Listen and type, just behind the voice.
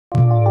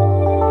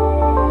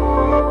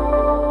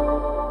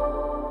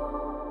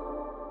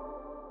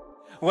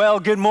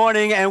Well, good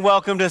morning and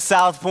welcome to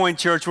SouthPoint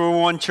Church. We're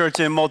one church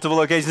in multiple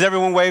locations.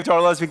 Everyone wave to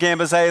our Lusby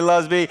campus. Hey,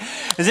 Lusby.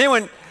 Is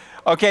anyone,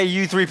 okay,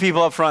 you three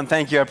people up front,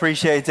 thank you. I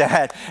appreciate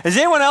that. Is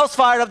anyone else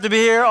fired up to be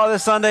here on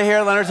this Sunday here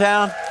at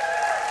Leonardtown?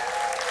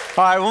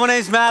 All right, well, my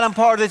name's Matt. I'm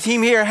part of the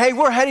team here. Hey,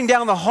 we're heading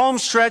down the home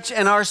stretch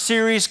in our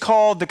series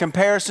called The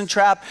Comparison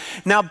Trap.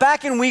 Now,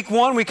 back in week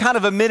one, we kind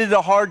of admitted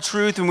a hard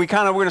truth, and we're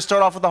going to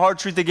start off with the hard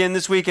truth again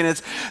this week, and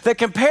it's that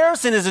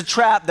comparison is a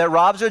trap that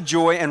robs our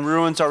joy and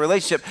ruins our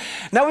relationship.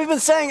 Now, we've been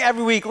saying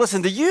every week,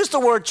 listen, to use the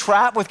word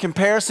trap with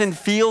comparison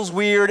feels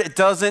weird. It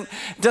doesn't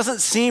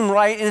seem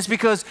right, and it's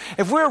because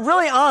if we're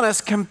really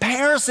honest,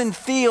 comparison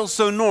feels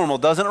so normal,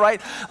 doesn't it,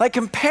 right? Like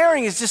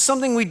comparing is just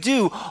something we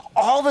do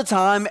all the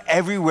time,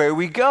 everywhere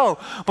we go.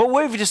 But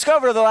what we've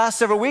discovered over the last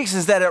several weeks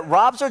is that it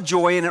robs our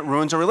joy and it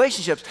ruins our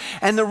relationships.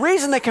 And the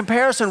reason that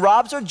comparison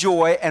robs our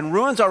joy and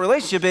ruins our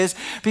relationship is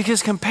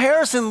because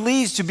comparison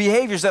leads to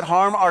behaviors that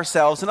harm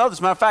ourselves and others.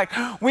 Matter of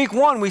fact, week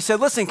one, we said,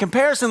 listen,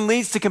 comparison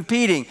leads to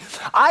competing.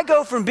 I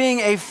go from being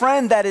a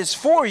friend that is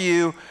for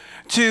you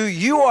to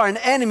you are an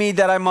enemy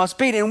that I must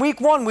beat. In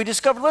week one, we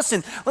discovered,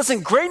 listen,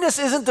 greatness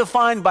isn't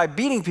defined by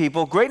beating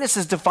people. Greatness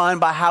is defined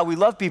by how we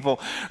love people.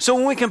 So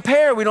when we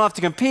compare, we don't have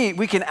to compete.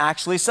 We can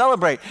actually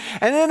celebrate.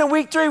 And then in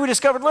week three, we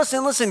discovered,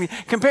 listen,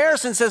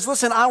 comparison says,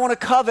 listen, I want to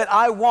covet,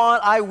 I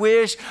want, I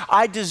wish,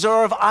 I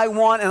deserve, I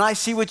want, and I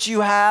see what you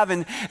have.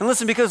 And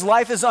listen, because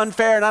life is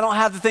unfair and I don't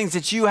have the things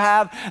that you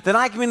have, then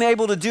I can be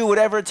able to do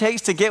whatever it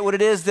takes to get what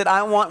it is that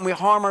I want. And we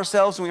harm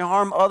ourselves and we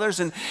harm others,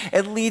 and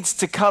it leads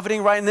to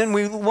coveting, right? And then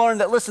we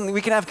learned that, listen, we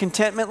can have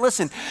contentment.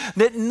 Listen,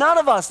 that none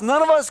of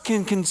us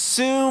can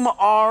consume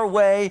our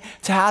way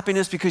to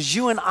happiness because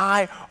you and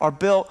I are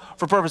built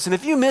for purpose. And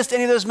if you missed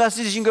any of those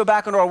messages, you can go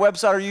back onto our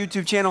website or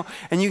YouTube channel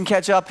and you can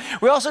catch up.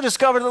 We also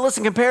discovered that,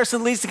 listen,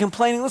 comparison leads to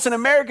complaining. Listen,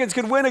 Americans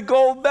could win a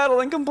gold medal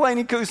in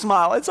complaining. Could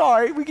smile. It's all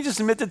right. We can just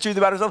admit the truth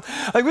about ourselves.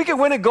 Like we could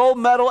win a gold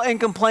medal in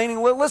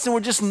complaining. Well, listen, we're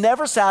just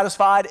never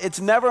satisfied.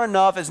 It's never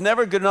enough. It's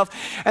never good enough.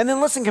 And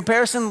then listen,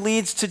 comparison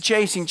leads to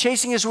chasing.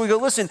 Chasing is where we go,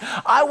 listen,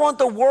 I want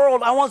the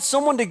world. I want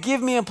someone to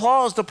give me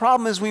applause. The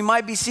problem is we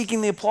might be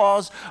seeking the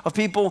applause of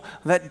people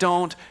that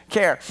don't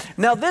care.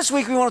 Now, this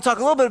week we want to talk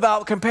a little bit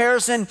about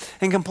comparison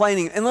and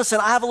complaining. And listen,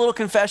 I have a little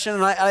confession,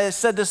 and I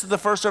said this at the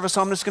first service,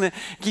 so I'm just going to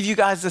give you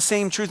guys the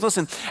same truth.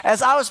 Listen,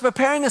 as I was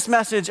preparing this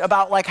message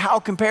about like how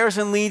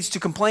comparison leads to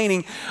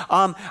complaining,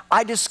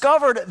 I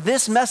discovered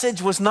this message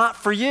was not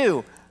for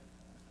you.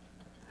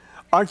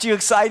 Aren't you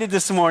excited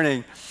this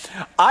morning?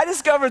 I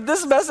discovered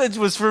this message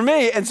was for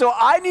me, and so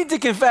I need to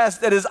confess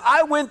that as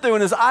I went through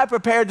and as I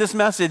prepared this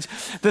message,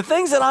 the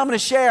things that I'm going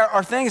to share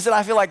are things that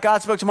I feel like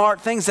God spoke to my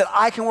heart, things that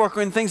I can work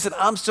on, things that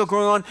I'm still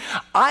growing on.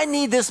 I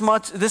need this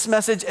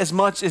message as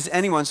much as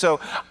anyone. So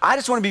I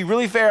just want to be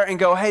really fair and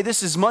go, hey,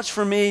 this is much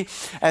for me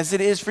as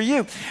it is for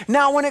you.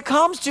 Now, when it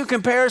comes to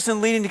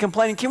comparison leading to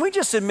complaining, can we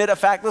just admit a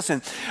fact?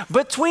 Listen,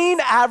 between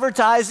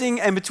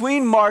advertising and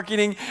between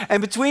marketing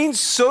and between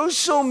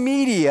social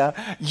media,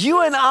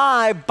 you and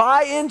I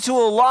buy into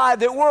a lie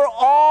that we're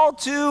all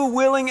too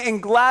willing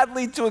and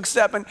gladly to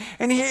accept.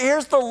 And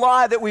here's the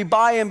lie that we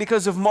buy in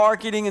because of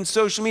marketing and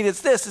social media.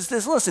 It's this,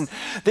 listen,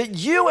 that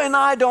you and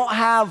I don't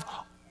have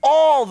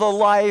all the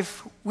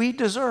life we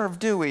deserve,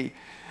 do we?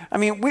 I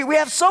mean, we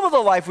have some of the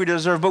life we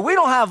deserve, but we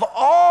don't have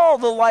all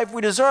the life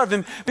we deserve.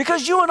 And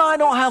because you and I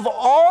don't have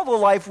all the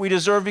life we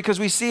deserve because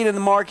we see it in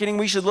the marketing,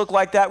 we should look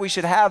like that, we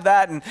should have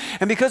that. And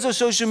because of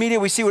social media,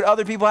 we see what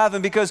other people have.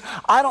 And because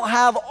I don't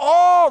have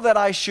all that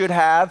I should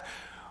have,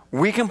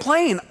 we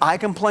complain. I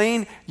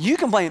complain. You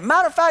complain.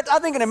 Matter of fact, I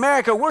think in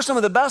America, we're some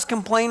of the best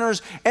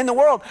complainers in the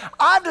world.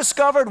 I've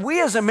discovered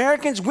we as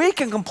Americans, we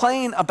can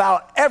complain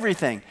about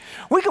everything.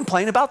 We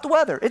complain about the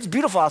weather. It's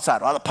beautiful outside.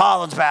 Oh, the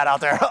pollen's bad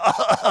out there.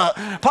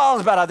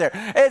 Pollen's bad out there.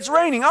 It's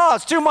raining. Oh,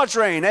 it's too much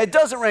rain. It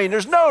doesn't rain.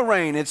 There's no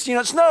rain. It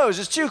snows.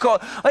 It's too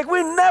cold. Like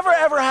we're never,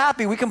 ever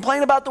happy. We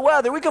complain about the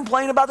weather. We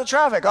complain about the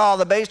traffic. Oh,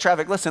 the base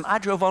traffic. Listen, I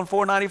drove on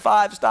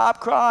 495. Stop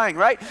crying,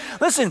 right?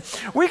 Listen,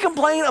 we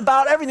complain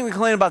about everything. We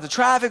complain about the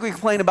traffic. We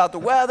complain about the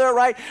weather,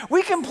 right?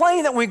 We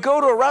complain that when we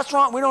go to a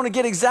restaurant, we don't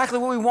get exactly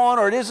what we want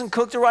or it isn't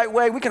cooked the right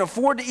way. We can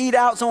afford to eat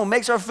out. Someone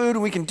makes our food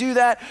and we can do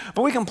that,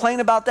 but we complain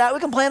about that. We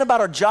complain about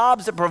our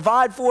jobs that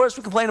provide for us.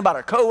 We complain about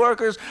our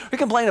coworkers. We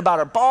complain about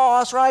our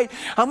boss, right?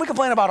 We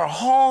complain about our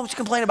homes. We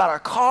complain about our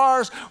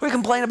cars. We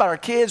complain about our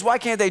kids. Why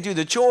can't they do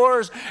the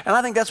chores? And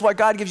I think that's why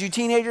God gives you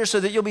teenagers so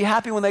that you'll be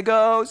happy when they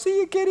go, see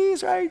you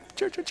kiddies, right?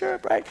 Chirp, chirp,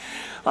 chirp, right?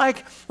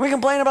 Like we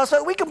complain about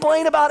stuff. We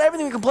complain about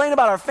everything. We complain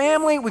about our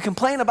family. We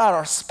complain about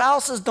our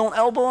spouses. Don't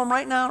elbow them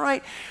right now,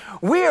 right?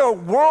 We are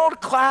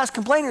world-class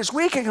complainers.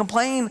 We can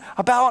complain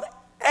about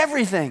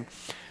everything.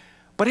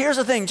 But here's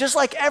the thing, just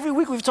like every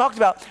week we've talked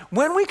about,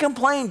 when we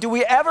complain, do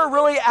we ever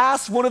really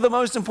ask one of the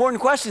most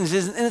important questions?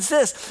 And it's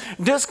this,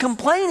 does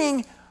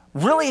complaining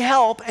really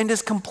help, and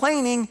does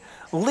complaining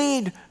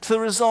lead to the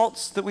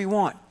results that we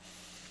want?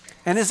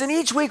 And as in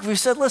each week we've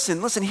said,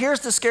 listen, here's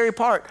the scary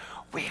part.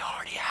 We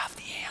already have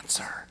the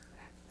answer.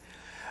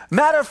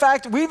 Matter of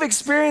fact, we've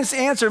experienced the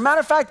answer. Matter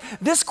of fact,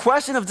 this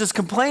question of does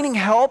complaining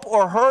help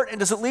or hurt and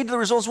does it lead to the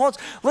results we want?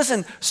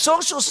 Listen,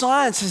 social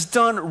science has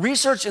done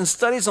research and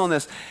studies on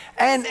this.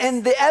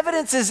 And the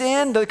evidence is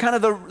in,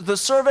 the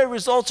survey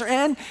results are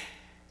in,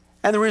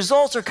 and the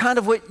results are kind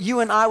of what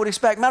you and I would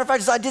expect. Matter of fact,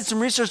 as I did some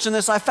research on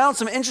this, I found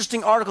some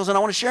interesting articles, and I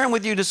want to share them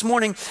with you this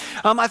morning.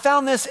 I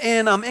found this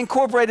in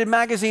Incorporated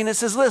magazine. It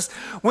says this: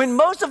 when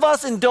most of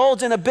us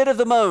indulge in a bit of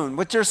the moan,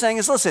 what they're saying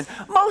is, listen,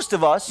 most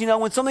of us,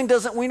 when something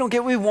we don't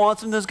get what we want,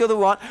 something doesn't go the way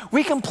we want,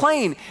 we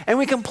complain. And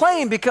we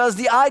complain because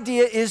the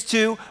idea is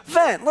to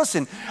vent.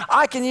 Listen,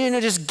 I can,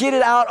 just get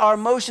it out, our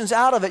emotions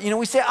out of it.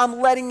 We say, I'm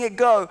letting it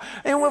go.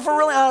 And if we're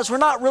really honest, we're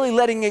not really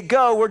letting it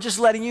go. We're just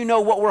letting you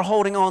know what we're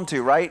holding on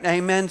to, right?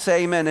 Amen. Say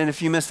amen. And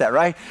if you missed that,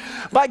 right?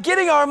 By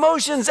getting our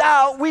emotions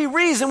out, we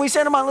reason. We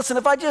say to mind, listen,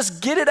 if I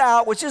just get it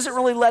out, which isn't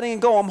really letting it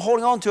go, I'm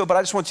holding on to it, but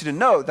I just want you to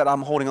know that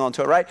I'm holding on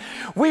to it, right?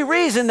 We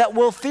reason that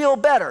we'll feel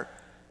better.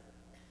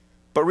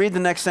 But read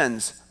the next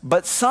sentence.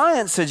 But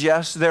science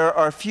suggests there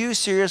are a few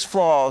serious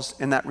flaws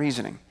in that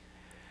reasoning.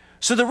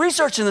 So the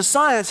research and the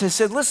science has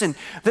said, listen,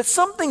 that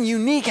something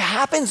unique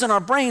happens in our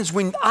brains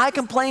when I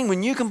complain,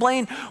 when you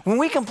complain, when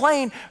we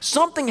complain,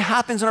 something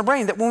happens in our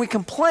brain that when we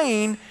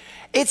complain,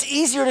 it's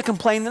easier to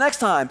complain the next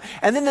time.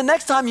 And then the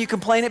next time you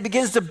complain, it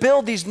begins to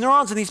build these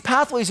neurons and these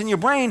pathways in your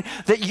brain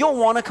that you'll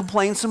want to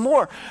complain some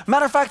more.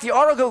 Matter of fact, the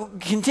article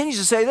continues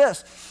to say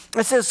this.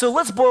 It says, so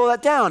let's boil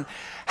that down.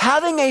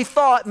 Having a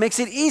thought makes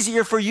it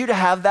easier for you to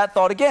have that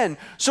thought again.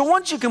 So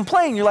once you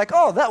complain, you're like,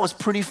 oh, that was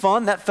pretty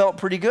fun. That felt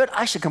pretty good.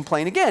 I should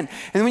complain again.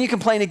 And when you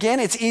complain again,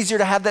 it's easier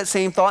to have that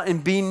same thought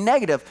and be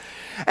negative.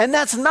 And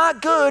that's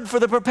not good for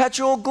the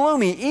perpetual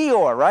gloomy,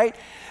 Eeyore, right?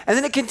 And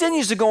then it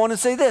continues to go on and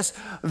say this: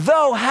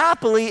 though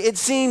happily it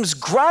seems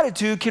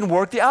gratitude can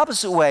work the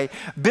opposite way,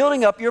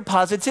 building up your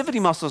positivity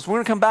muscles. We're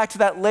going to come back to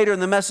that later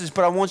in the message,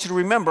 but I want you to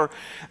remember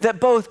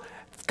that both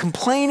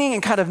complaining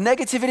and kind of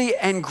negativity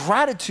and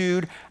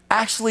gratitude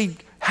actually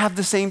have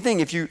the same thing.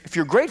 If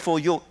you're grateful,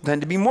 you'll tend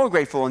to be more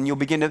grateful and you'll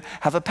begin to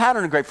have a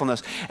pattern of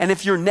gratefulness. And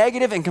if you're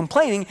negative and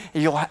complaining,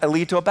 you'll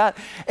lead to a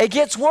pattern. It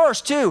gets worse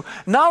too.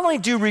 Not only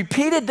do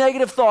repeated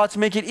negative thoughts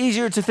make it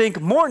easier to think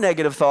more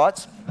negative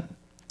thoughts,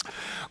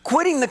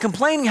 quitting the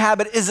complaining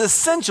habit is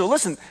essential.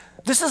 Listen,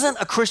 this isn't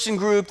a Christian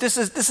group. This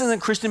isn't a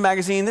Christian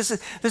magazine. This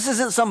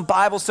isn't some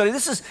Bible study.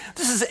 This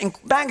is a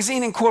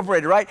magazine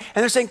Incorporated, right?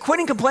 And they're saying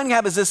quitting complaining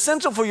habit is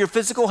essential for your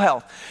physical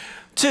health.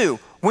 2,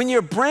 when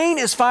your brain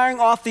is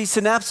firing off these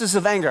synapses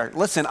of anger.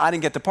 Listen, I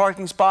didn't get the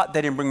parking spot.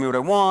 They didn't bring me what I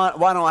want.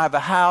 Why don't I have a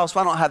house?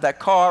 Why don't I have that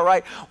car,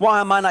 right?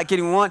 Why am I not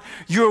getting what I want?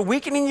 You're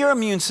weakening your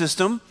immune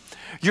system.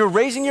 You're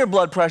raising your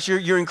blood pressure,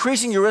 you're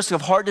increasing your risk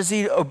of heart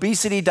disease,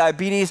 obesity,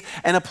 diabetes,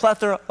 and a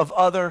plethora of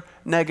other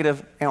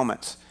negative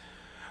ailments.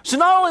 So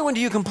not only when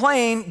do you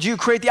complain, do you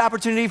create the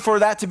opportunity for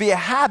that to be a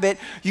habit,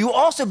 you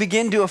also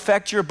begin to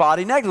affect your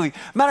body negatively.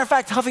 Matter of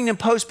fact, Huffington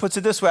Post puts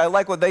it this way. I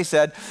like what they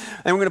said,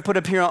 and we're going to put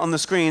it up here on the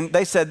screen.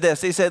 They said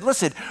this. They said,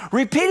 listen,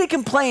 repeated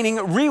complaining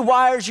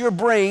rewires your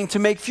brain to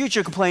make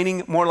future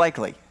complaining more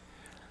likely.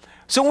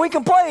 So when we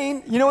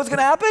complain, you know what's going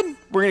to happen?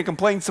 We're going to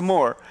complain some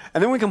more.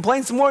 And then when we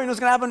complain some more, you know what's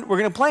going to happen? We're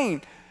going to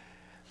complain.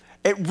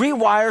 It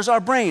rewires our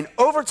brain.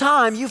 Over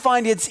time, you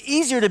find it's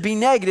easier to be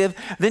negative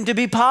than to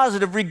be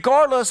positive,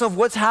 regardless of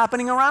what's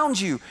happening around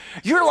you.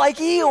 You're like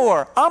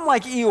Eeyore. I'm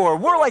like Eeyore.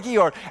 We're like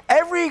Eeyore.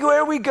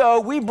 Everywhere we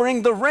go, we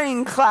bring the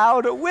rain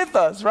cloud with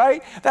us,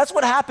 right? That's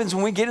what happens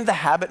when we get into the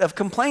habit of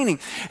complaining.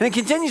 And it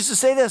continues to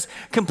say this: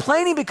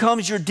 complaining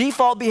becomes your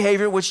default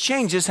behavior, which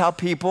changes how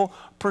people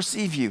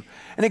perceive you.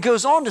 And it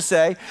goes on to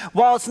say,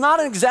 while it's not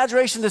an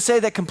exaggeration to say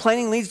that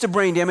complaining leads to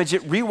brain damage,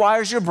 it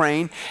rewires your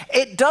brain,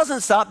 it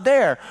doesn't stop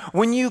there.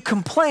 When you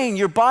complain,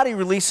 your body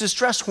releases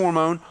stress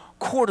hormone,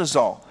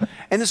 cortisol.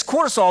 And this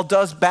cortisol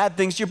does bad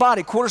things to your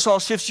body.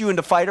 Cortisol shifts you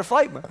into fight or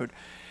flight mode.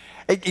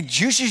 It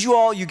juices you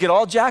all, you get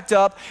all jacked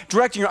up,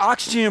 directing your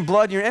oxygen, your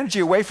blood, your energy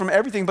away from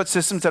everything but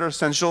systems that are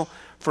essential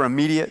for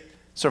immediate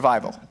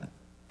survival.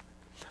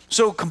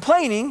 So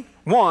complaining,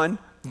 1,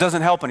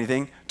 doesn't help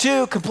anything.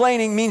 2,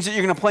 complaining means that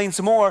you're going to complain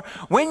some more.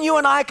 When you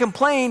and I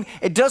complain,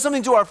 it does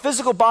something to our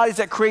physical bodies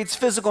that creates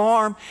physical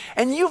harm.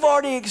 And you've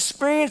already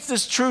experienced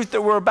this truth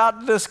that we're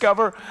about to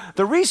discover.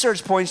 The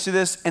research points to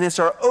this, and it's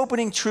our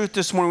opening truth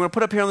this morning. We're going to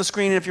put up here on the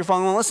screen, and if you're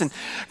following along, listen.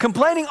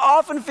 Complaining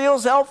often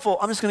feels helpful.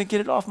 I'm just going to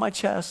get it off my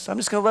chest. I'm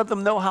just going to let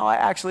them know how I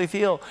actually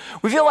feel.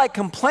 We feel like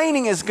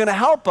complaining is going to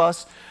help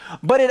us,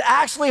 but it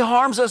actually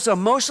harms us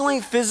emotionally,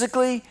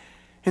 physically,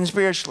 and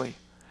spiritually.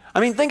 I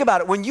mean, think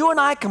about it. When you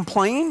and I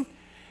complain,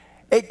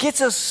 it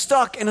gets us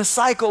stuck in a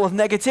cycle of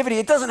negativity.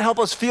 It doesn't help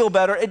us feel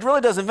better. It really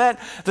doesn't vent.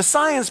 The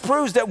science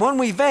proves that when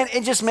we vent,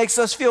 it just makes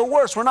us feel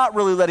worse. We're not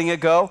really letting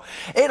it go.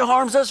 It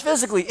harms us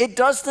physically. It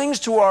does things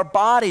to our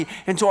body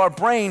and to our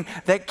brain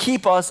that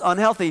keep us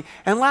unhealthy.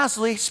 And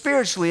lastly,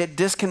 spiritually, it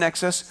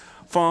disconnects us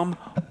from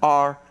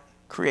our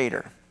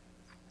Creator.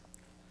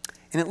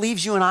 And it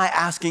leaves you and I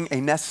asking a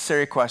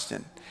necessary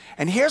question.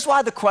 And here's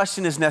why the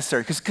question is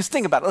necessary, because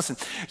think about it. Listen,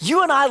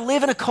 you and I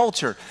live in a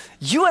culture.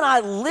 You and I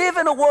live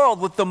in a world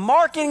with the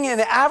marketing and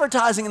the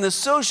advertising and the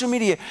social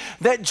media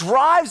that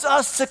drives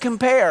us to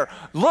compare.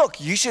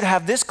 Look, you should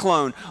have this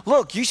clone.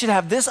 Look, you should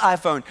have this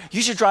iPhone.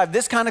 You should drive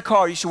this kind of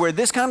car. You should wear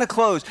this kind of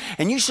clothes.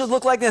 And you should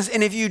look like this.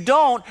 And if you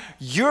don't,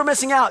 you're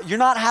missing out. You're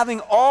not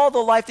having all the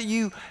life that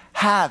you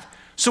have.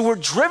 So we're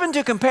driven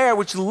to compare,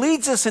 which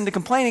leads us into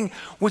complaining,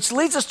 which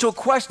leads us to a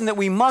question that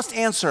we must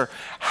answer.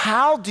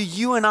 How do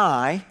you and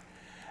I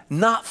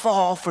not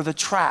fall for the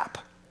trap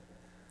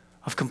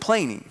of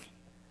complaining?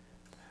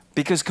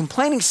 Because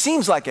complaining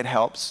seems like it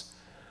helps,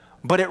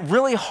 but it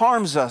really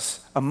harms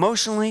us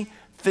emotionally,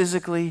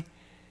 physically,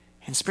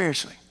 and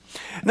spiritually.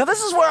 Now,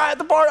 this is where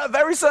the part of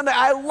every Sunday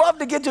I love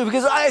to get to,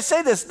 because I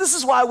say this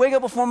is why I wake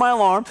up before my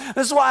alarm.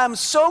 This is why I'm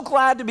so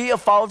glad to be a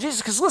follower of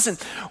Jesus, because listen,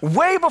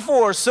 way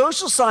before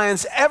social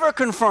science ever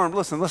confirmed,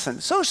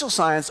 listen, social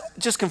science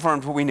just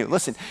confirmed what we knew.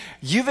 Listen,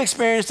 you've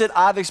experienced it,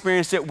 I've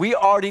experienced it, we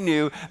already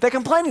knew that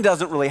complaining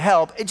doesn't really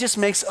help, it just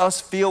makes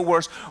us feel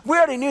worse. We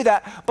already knew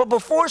that, but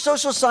before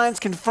social science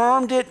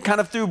confirmed it,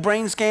 kind of through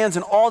brain scans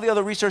and all the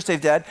other research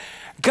they've done,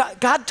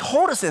 God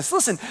told us this.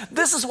 Listen,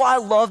 this is why I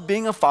love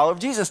being a follower of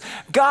Jesus.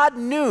 God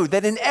knew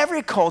that in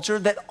every culture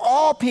that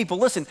all people,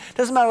 listen,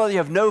 doesn't matter whether you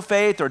have no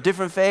faith or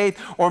different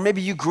faith, or maybe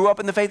you grew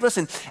up in the faith,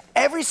 listen,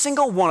 every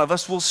single one of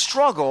us will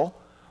struggle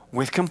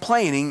with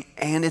complaining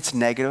and its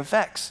negative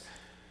effects.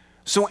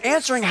 So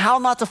answering how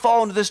not to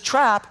fall into this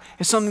trap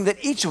is something that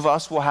each of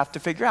us will have to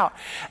figure out.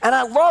 And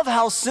I love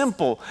how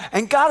simple,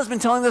 and God has been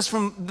telling this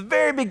from the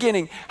very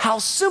beginning, how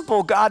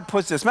simple God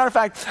puts this. Matter of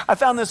fact, I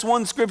found this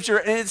one scripture,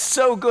 and it's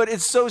so good,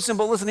 it's so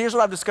simple. Listen, here's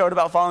what I've discovered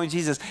about following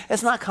Jesus.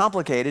 It's not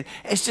complicated,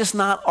 it's just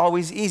not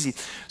always easy.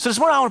 So this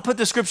morning I want to put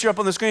the scripture up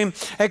on the screen.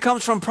 It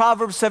comes from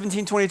Proverbs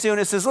 17:22,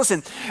 and it says,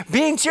 listen,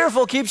 being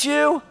cheerful keeps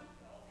you,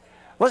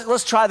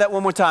 let's try that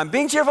one more time.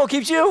 Being cheerful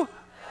keeps you.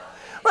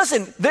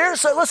 Listen,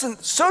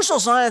 social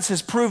science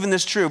has proven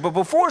this true, but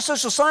before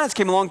social science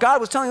came along,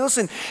 God was telling you,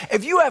 listen,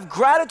 if you have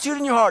gratitude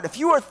in your heart, if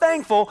you are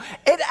thankful,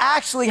 it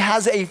actually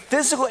has a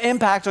physical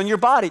impact on your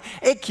body.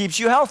 It keeps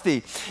you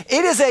healthy.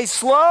 It is a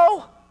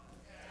slow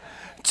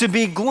to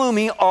be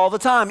gloomy all the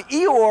time.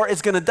 Eeyore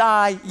is going to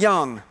die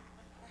young.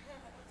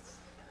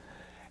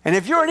 And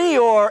if you're an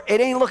Eeyore, it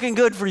ain't looking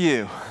good for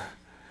you.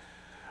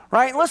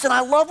 Right? Listen,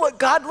 I love what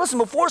God, listen,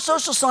 before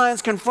social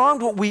science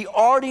confirmed what we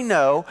already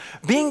know,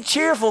 being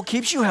cheerful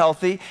keeps you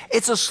healthy.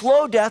 It's a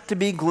slow death to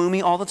be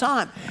gloomy all the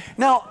time.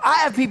 Now, I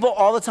have people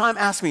all the time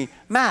ask me,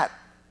 Matt,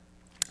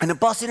 in a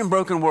busted and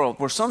broken world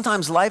where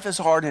sometimes life is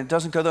hard and it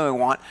doesn't go the way I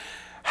want,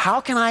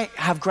 how can I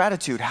have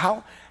gratitude?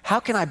 How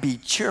can I be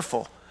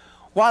cheerful?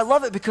 Well, I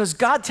love it because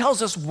God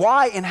tells us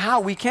why and how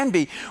we can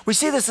be. We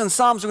see this in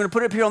Psalms. We're going to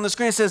put it up here on the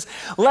screen. It says,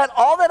 let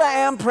all that I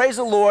am praise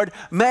the Lord.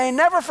 May I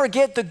never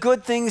forget the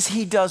good things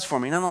he does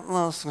for me. Now,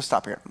 let's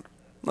stop here.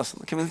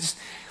 Listen, can we just,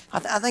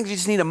 I think you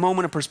just need a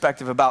moment of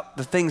perspective about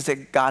the things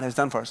that God has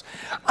done for us.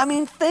 I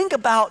mean, think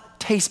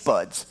about taste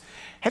buds.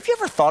 Have you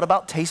ever thought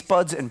about taste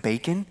buds and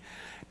bacon?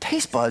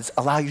 Taste buds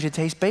allow you to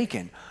taste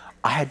bacon.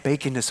 I had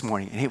bacon this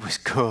morning and it was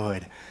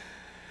good.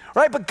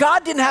 Right? But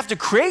God didn't have to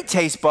create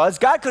taste buds.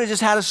 God could have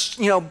just had us,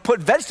 put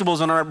vegetables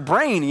on our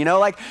brain,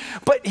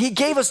 but he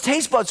gave us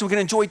taste buds so we can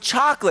enjoy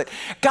chocolate.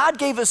 God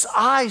gave us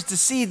eyes to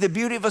see the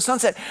beauty of a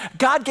sunset.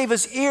 God gave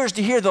us ears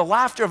to hear the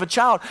laughter of a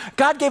child.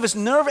 God gave us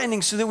nerve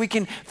endings so that we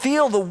can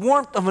feel the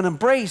warmth of an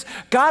embrace.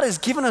 God has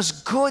given us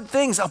good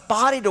things, a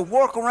body to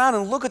walk around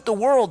and look at the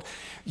world.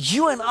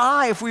 You and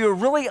I, if we were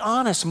really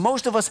honest,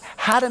 most of us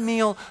had a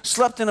meal,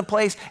 slept in a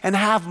place, and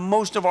have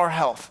most of our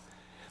health.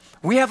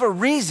 We have a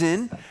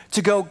reason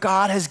to go,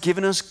 God has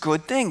given us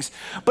good things.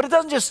 But it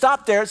doesn't just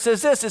stop there. It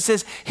says this. It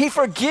says, he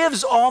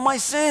forgives all my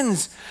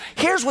sins.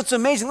 Here's what's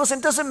amazing. Listen,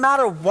 it doesn't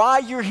matter why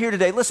you're here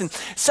today. Listen,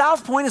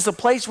 SouthPoint is a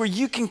place where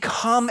you can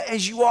come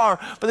as you are.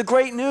 But the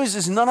great news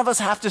is none of us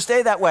have to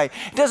stay that way.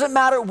 It doesn't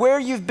matter where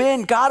you've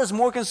been. God is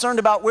more concerned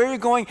about where you're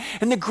going.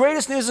 And the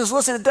greatest news is,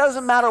 listen, it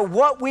doesn't matter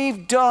what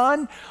we've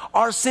done.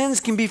 Our sins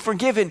can be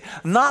forgiven,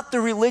 not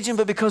through religion,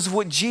 but because of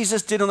what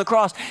Jesus did on the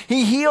cross.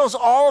 He heals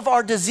all of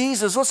our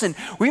diseases. Listen,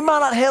 we might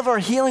not have our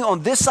healing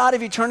on this side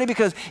of eternity,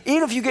 because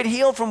even if you get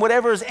healed from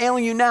whatever is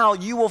ailing you now,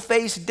 you will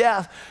face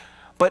death.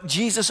 But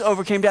Jesus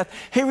overcame death.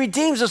 He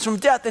redeems us from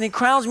death, and he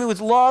crowns me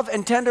with love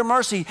and tender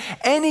mercy.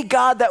 Any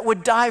God that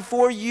would die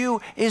for you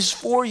is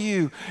for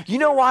you. You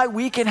know why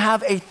we can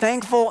have a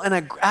thankful and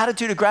an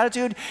attitude of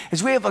gratitude?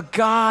 Is we have a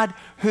God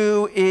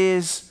who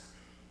is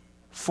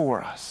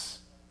for us.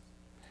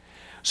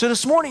 So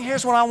this morning,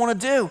 here's what I want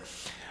to do.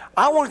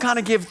 I want to kind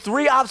of give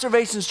 3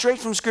 observations straight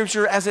from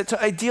Scripture as it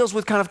deals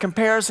with kind of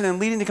comparison and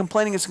leading to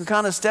complaining and some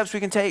kind of steps we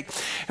can take.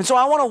 And so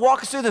I want to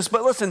walk us through this.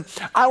 But listen,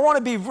 I want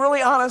to be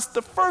really honest.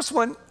 The first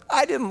one,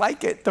 I didn't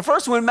like it. The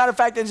first one, matter of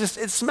fact, it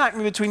smacked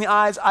me between the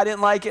eyes. I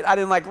didn't like it. I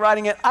didn't like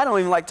writing it. I don't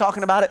even like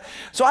talking about it.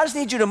 So I just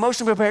need you to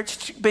emotionally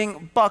prepare,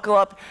 buckle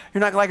up. You're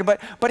not going to like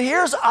it. But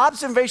here's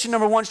observation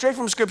number 1, straight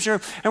from Scripture.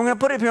 And we're going to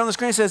put it up here on the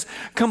screen. It says,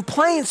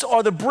 complaints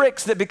are the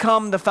bricks that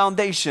become the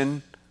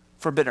foundation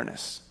for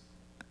bitterness.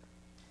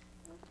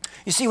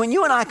 You see, when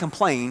you and I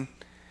complain,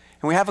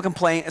 and we have a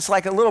complaint, it's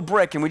like a little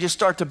brick, and we just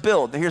start to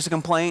build. Here's a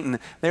complaint, and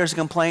there's a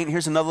complaint, and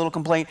here's another little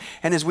complaint.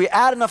 And as we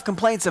add enough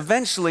complaints,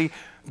 eventually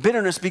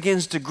bitterness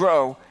begins to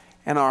grow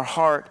in our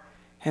heart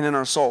and in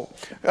our soul.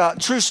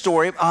 True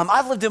story,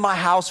 I've lived in my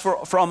house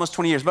for almost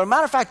 20 years. But as a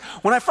matter of fact,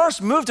 when I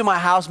first moved to my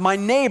house, my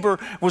neighbor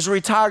was a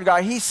retired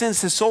guy. He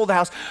since has sold the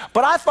house.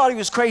 But I thought he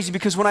was crazy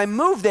because when I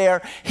moved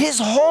there, his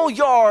whole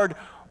yard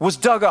was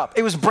dug up.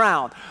 It was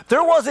brown.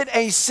 There wasn't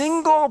a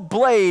single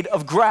blade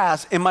of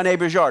grass in my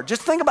neighbor's yard.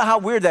 Just think about how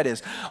weird that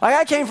is. Like,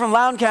 I came from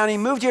Loudoun County,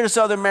 moved here to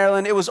Southern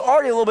Maryland. It was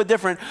already a little bit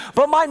different,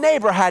 but my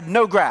neighbor had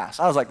no grass.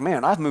 I was like,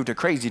 man, I've moved to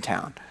crazy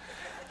town.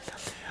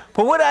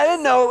 But what I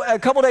didn't know, a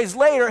couple days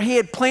later, he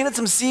had planted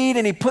some seed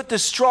and he put the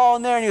straw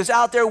in there and he was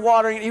out there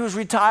watering it. He was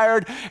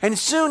retired, and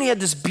soon he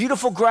had this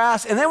beautiful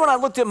grass. And then when I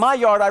looked at my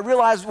yard, I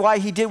realized why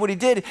he did what he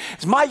did.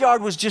 Is my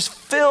yard was just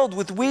filled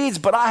with weeds,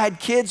 but I had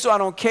kids, so I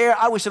don't care.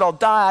 I wish it all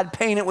died. I'd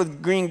paint it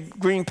with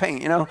green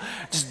paint, you know,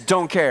 just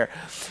don't care.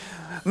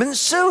 And then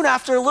soon,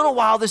 after a little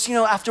while,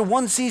 after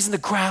one season, the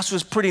grass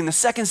was pretty. In the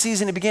second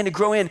season, it began to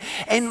grow in.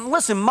 And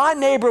listen, my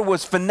neighbor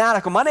was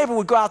fanatical. My neighbor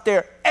would go out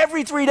there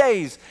every 3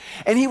 days,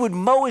 and he would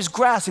mow his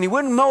grass, and he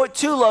wouldn't mow it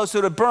too low so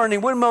it would burn, and he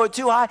wouldn't mow it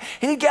too high,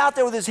 and he'd get out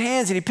there with his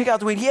hands, and he'd pick out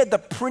the weed. He had the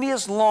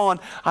prettiest lawn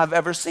I've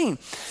ever seen.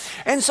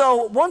 And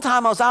so one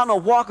time I was out on a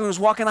walk, and I was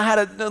walking. I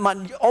had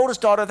my oldest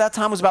daughter at that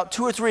time was about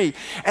 2 or 3,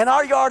 and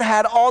our yard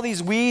had all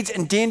these weeds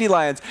and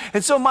dandelions.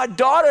 And so my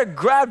daughter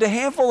grabbed a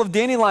handful of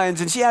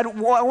dandelions, and she had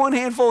one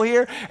handful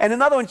here and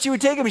another one. She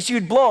would take them and she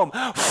would blow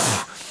them.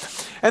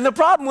 And the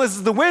problem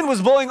was the wind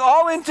was blowing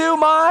all into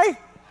my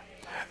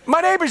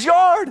neighbor's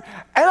yard.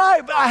 And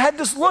I had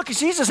this look, and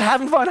she's just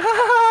having fun.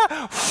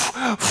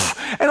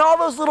 And all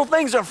those little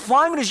things are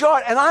flying in his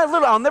yard. And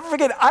I'll never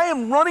forget, I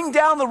am running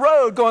down the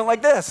road going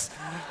like this.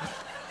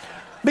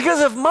 Because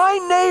if my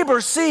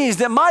neighbor sees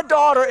that my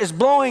daughter is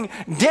blowing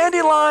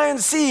dandelion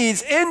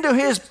seeds into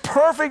his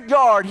perfect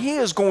yard, he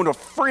is going to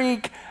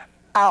freak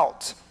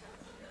out.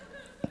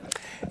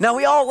 Now,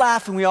 we all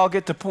laugh and we all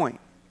get the point.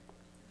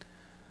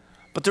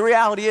 But the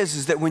reality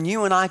is that when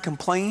you and I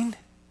complain,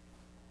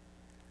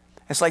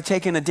 it's like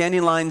taking a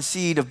dandelion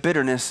seed of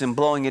bitterness and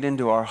blowing it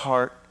into our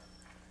heart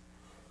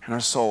and our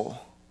soul.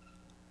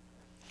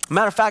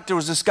 Matter of fact, there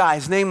was this guy.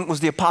 His name was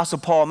the Apostle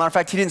Paul. Matter of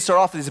fact, he didn't start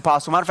off as the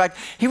apostle. Matter of fact,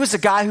 he was a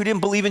guy who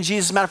didn't believe in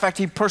Jesus. Matter of fact,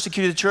 he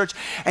persecuted the church.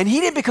 And he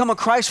didn't become a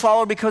Christ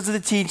follower because of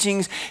the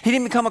teachings. He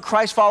didn't become a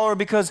Christ follower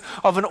because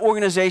of an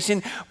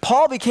organization.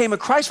 Paul became a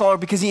Christ follower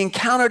because he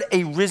encountered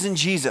a risen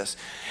Jesus.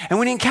 And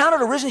when he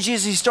encountered a risen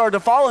Jesus, he started to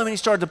follow him, and he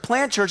started to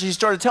plant churches. He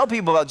started to tell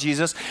people about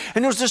Jesus.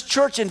 And there was this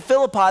church in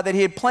Philippi that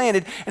he had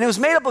planted, and it was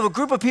made up of a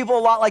group of people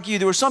a lot like you.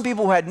 There were some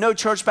people who had no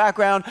church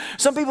background,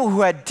 some people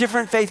who had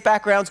different faith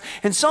backgrounds,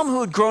 and some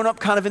who had grown up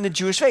kind of in the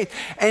Jewish faith.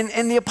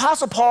 And the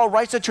Apostle Paul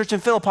writes to the church in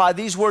Philippi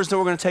these words that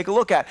we're going to take a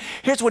look at.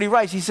 Here's what he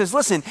writes. He says,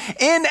 listen,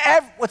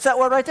 what's that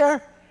word right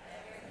there?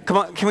 Come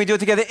on, can we do it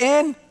together?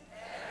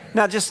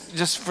 Now,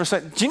 just for a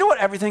second, do you know what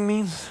everything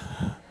means?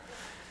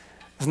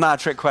 It's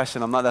not a trick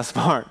question. I'm not that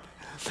smart.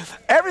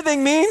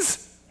 Everything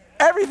means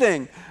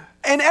everything.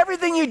 And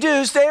everything you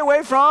do, stay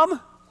away from.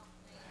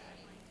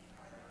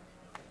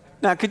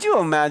 Now, could you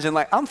imagine,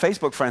 like, I'm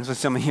Facebook friends with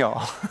some of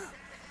y'all.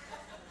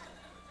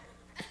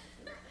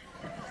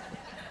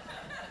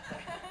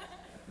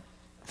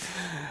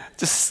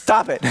 Just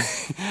stop it.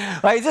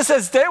 Like, it just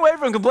says, stay away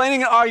from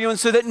complaining and arguing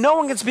so that no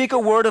one can speak a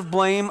word of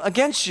blame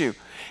against you.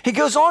 He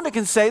goes on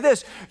to say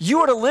this: you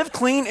are to live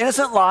clean,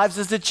 innocent lives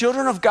as the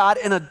children of God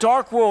in a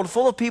dark world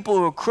full of people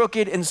who are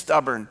crooked and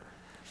stubborn.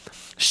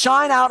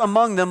 Shine out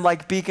among them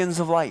like beacons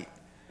of light.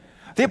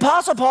 The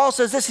Apostle Paul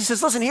says this. He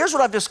says, listen, here's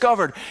what I've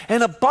discovered.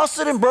 In a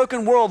busted and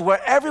broken world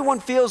where everyone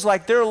feels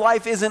like their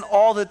life isn't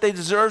all that they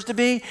deserve to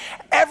be,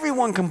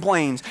 everyone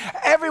complains.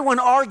 Everyone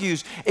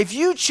argues. If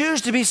you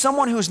choose to be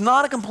someone who's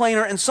not a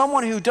complainer and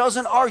someone who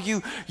doesn't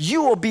argue,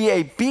 you will be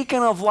a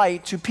beacon of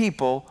light to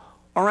people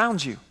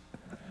around you.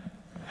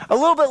 A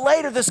little bit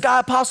later, this guy,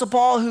 Apostle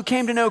Paul, who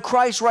came to know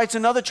Christ, writes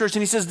another church,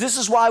 and he says, this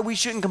is why we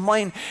shouldn't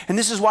complain, and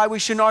this is why we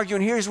shouldn't argue.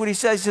 And here's what he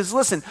says. He says,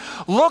 listen,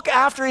 look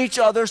after each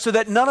other so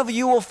that none of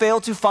you will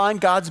fail to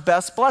find God's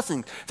best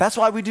blessing. That's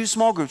why we do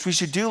small groups. We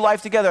should do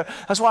life together.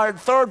 That's why our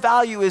third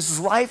value is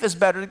life is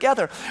better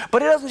together.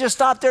 But it doesn't just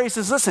stop there. He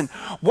says, listen,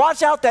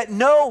 watch out that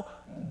no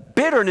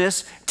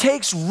bitterness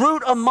takes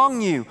root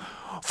among you,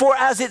 for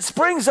as it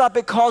springs up,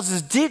 it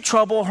causes deep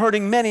trouble,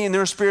 hurting many in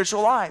their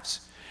spiritual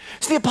lives.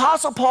 So the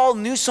Apostle Paul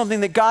knew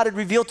something that God had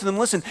revealed to them.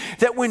 Listen,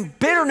 that when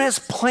bitterness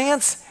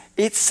plants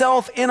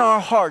itself in our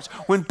hearts,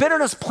 when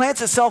bitterness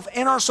plants itself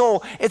in our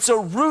soul, it's a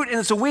root and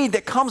it's a weed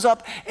that comes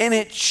up and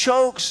it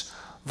chokes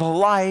the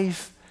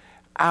life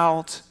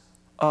out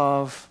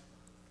of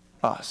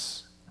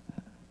us.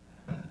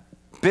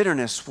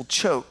 Bitterness will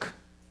choke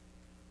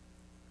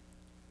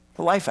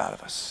the life out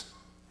of us.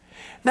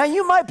 Now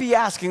you might be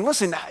asking,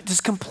 listen,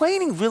 does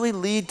complaining really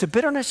lead to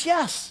bitterness?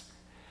 Yes.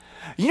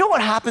 You know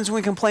what happens when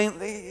we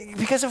complain?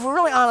 Because if we're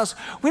really honest,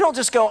 we don't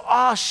just go,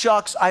 ah,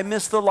 shucks, I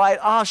missed the light.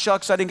 Ah,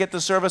 shucks, I didn't get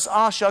the service.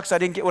 Ah, shucks, I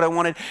didn't get what I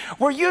wanted.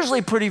 We're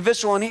usually pretty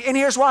visceral, and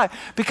here's why.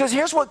 Because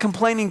here's what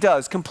complaining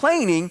does.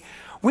 Complaining,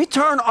 we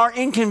turn our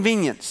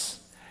inconvenience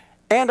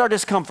and our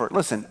discomfort.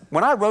 Listen,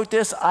 when I wrote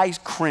this, I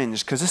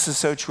cringed because this is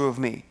so true of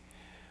me.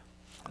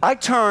 I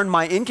turned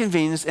my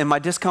inconvenience and my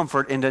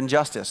discomfort into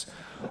injustice.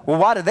 Well,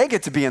 why did they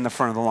get to be in the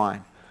front of the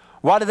line?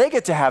 Why did they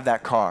get to have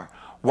that car?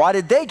 Why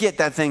did they get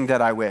that thing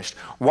that I wished?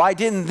 Why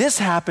didn't this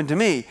happen to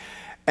me?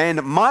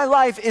 And my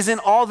life isn't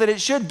all that it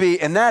should be,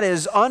 and that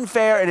is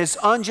unfair and it's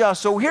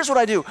unjust. So here's what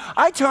I do.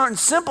 I turn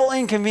simple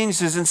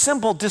inconveniences and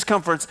simple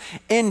discomforts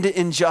into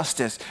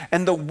injustice.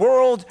 And the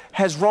world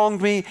has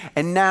wronged me,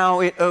 and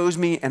now it owes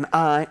me, and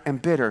I am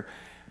bitter.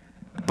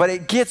 But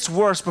it gets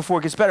worse before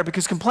it gets better,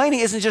 because complaining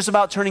isn't just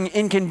about turning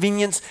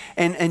inconvenience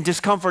and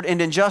discomfort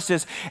into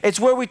injustice. It's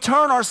where we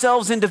turn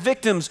ourselves into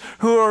victims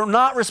who are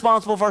not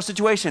responsible for our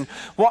situation.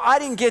 Well, I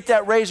didn't get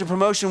that raise or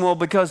promotion, well,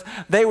 because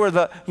they were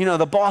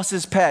the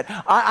boss's pet.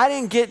 I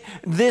didn't get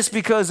this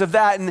because of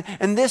that,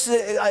 and this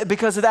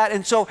because of that.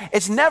 And so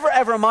it's never,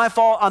 ever my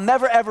fault. I'm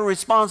never, ever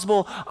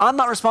responsible. I'm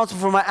not responsible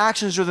for my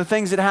actions or the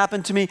things that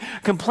happen to me.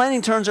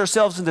 Complaining turns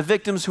ourselves into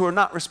victims who are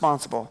not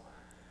responsible.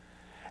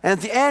 And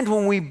at the end,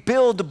 when we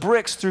build the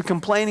bricks through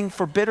complaining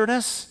for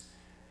bitterness,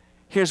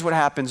 here's what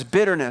happens.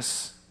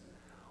 Bitterness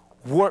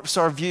warps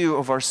our view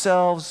of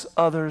ourselves,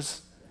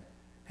 others,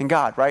 and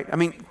God, right? I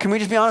mean, can we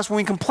just be honest? When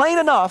we complain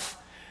enough,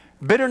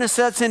 bitterness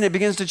sets in, it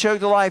begins to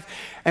choke the life,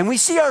 and we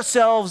see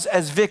ourselves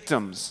as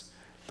victims.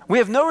 We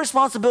have no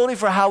responsibility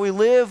for how we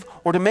live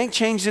or to make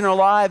changes in our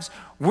lives.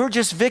 We're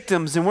just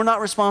victims, and we're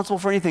not responsible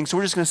for anything, so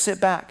we're just going to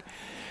sit back.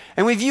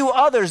 And we view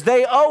others,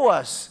 they owe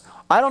us.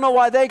 I don't know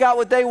why they got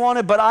what they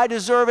wanted, but I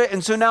deserve it,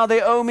 and so now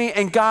they owe me,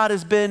 and God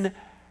has been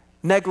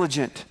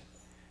negligent.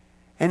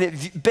 And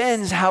it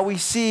bends how we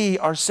see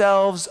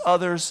ourselves,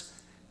 others,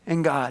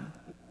 and God.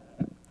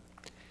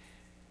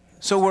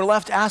 So we're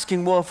left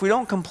asking, well, if we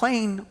don't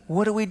complain,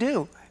 what do we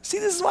do? See,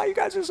 this is why you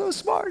guys are so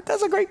smart.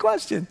 That's a great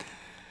question.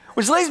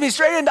 Which leads me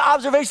straight into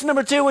observation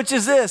number 2, which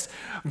is this.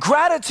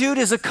 Gratitude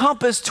is a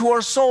compass to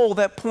our soul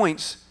that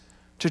points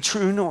to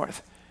true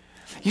north.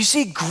 You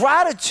see,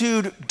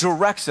 gratitude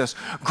directs us.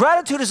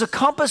 Gratitude is a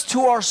compass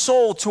to our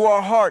soul, to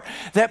our heart,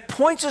 that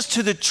points us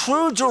to the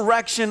true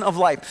direction of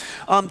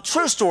life.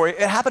 True story,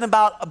 it happened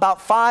about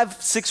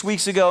 5-6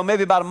 weeks ago,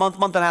 maybe about a month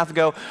and a half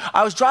ago.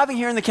 I was driving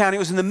here in the county. It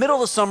was in the middle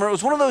of the summer. It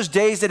was one of those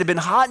days that had been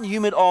hot and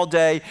humid all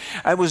day.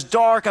 It was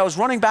dark. I was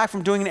running back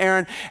from doing an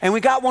errand, and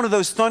we got one of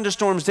those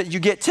thunderstorms that you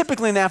get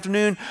typically in the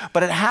afternoon,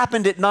 but it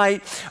happened at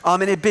night,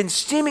 and it had been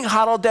steaming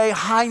hot all day,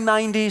 high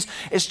 90s.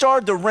 It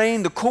started to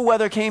rain. The cool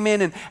weather came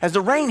in, and as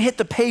the rain hit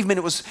the pavement,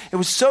 it was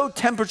so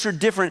temperature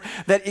different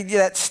that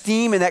that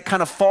steam and that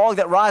kind of fog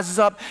that rises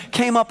up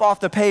came up off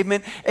the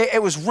pavement.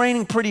 It was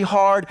raining pretty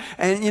hard,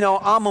 and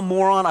I'm a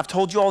moron. I've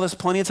told you all this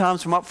plenty of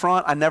times from up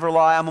front. I never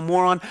lie. I'm a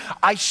moron.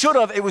 I should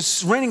have. It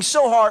was raining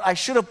so hard, I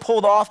should have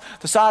pulled off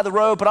the side of the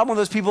road, but I'm one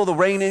of those people, the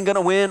rain ain't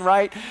gonna win,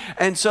 right?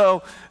 And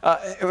so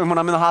when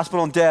I'm in the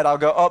hospital and dead, I'll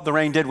go, oh, the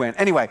rain did win.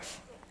 Anyway.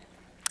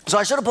 So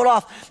I should have put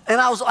off, and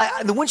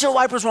the windshield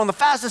wipers were on the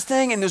fastest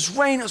thing, and this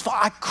rain,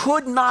 I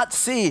could not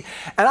see.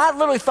 And I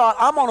literally thought,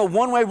 I'm on a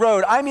one-way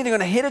road. I'm either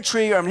gonna hit a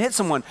tree or I'm gonna hit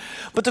someone.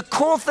 But the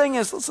cool thing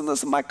is,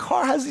 listen, my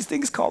car has these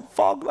things called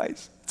fog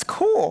lights. It's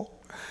cool.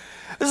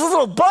 There's a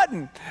little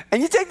button,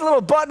 and you take the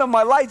little button on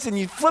my lights and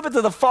you flip it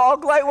to the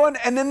fog light one,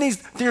 and then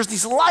there's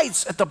these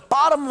lights at the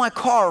bottom of my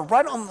car,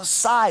 right on the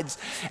sides,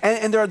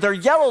 and they're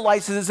yellow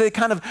lights, so they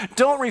kind of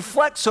don't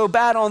reflect so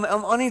bad on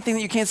anything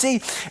that you can't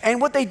see.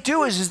 And what they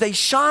do is they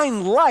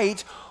shine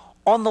light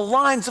on the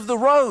lines of the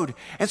road.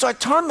 And so I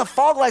turned the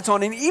fog lights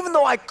on, and even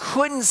though I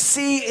couldn't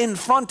see in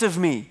front of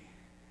me,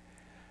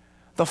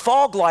 the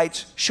fog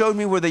lights showed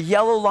me where the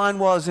yellow line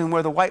was and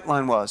where the white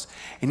line was.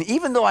 And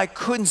even though I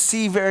couldn't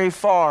see very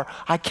far,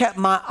 I kept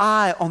my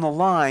eye on the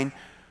line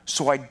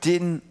so I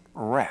didn't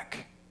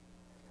wreck.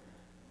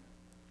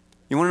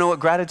 You want to know what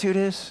gratitude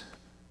is?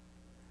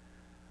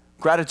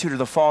 Gratitude are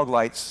the fog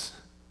lights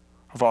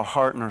of our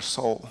heart and our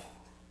soul.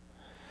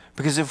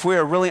 Because if we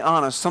are really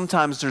honest,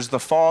 sometimes there's the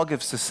fog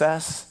of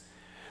success.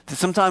 That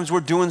sometimes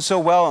we're doing so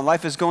well and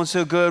life is going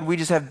so good, we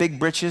just have big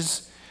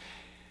britches.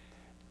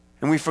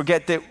 And we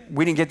forget that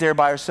we didn't get there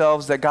by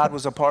ourselves, that God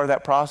was a part of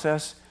that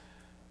process.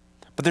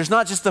 But there's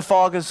not just the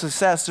fog of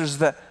success, there's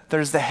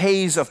the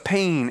haze of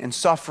pain and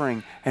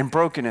suffering and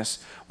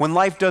brokenness when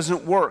life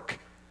doesn't work.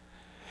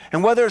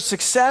 And whether it's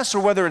success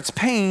or whether it's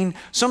pain,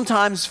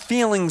 sometimes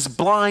feelings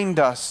blind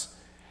us.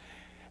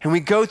 And we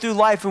go through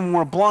life, and when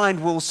we're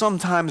blind, we'll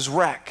sometimes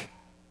wreck.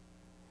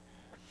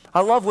 I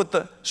love what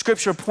the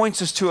scripture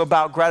points us to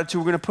about gratitude.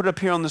 We're going to put it up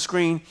here on the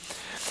screen.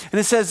 And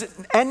it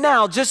says, and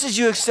now, just as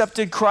you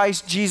accepted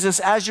Christ Jesus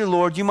as your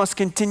Lord, you must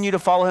continue to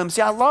follow him.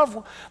 See, I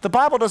love, the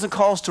Bible doesn't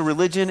call us to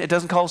religion. It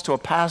doesn't call us to a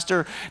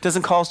pastor. It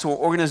doesn't call us to an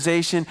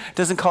organization. It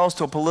doesn't call us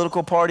to a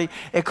political party.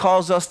 It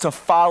calls us to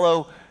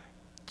follow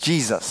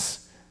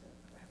Jesus.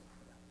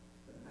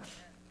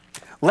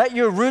 Let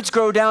your roots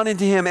grow down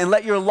into him and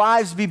let your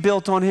lives be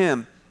built on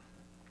him.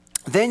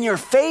 Then your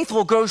faith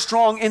will grow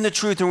strong in the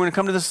truth, and we're going to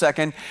come to the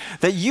second,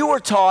 that you are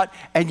taught,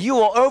 and you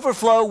will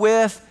overflow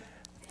with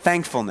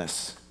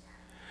thankfulness.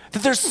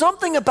 That there's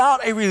something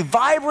about a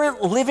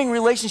vibrant, living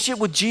relationship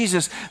with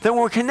Jesus, that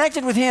when we're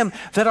connected with him,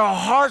 that our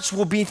hearts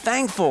will be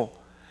thankful.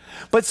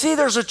 But see,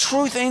 there's a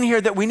truth in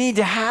here that we need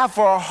to have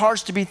for our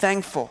hearts to be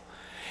thankful.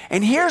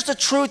 And here's the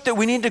truth that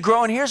we need to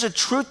grow, and here's a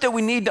truth that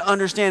we need to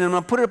understand. And I'm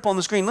going to put it up on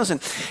the screen. Listen,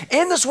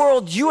 in this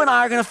world, you and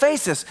I are going to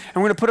face this. And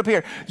we're going to put up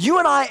here. You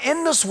and I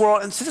in this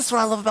world, and see, this is what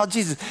I love about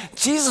Jesus.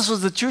 Jesus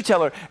was the truth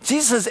teller.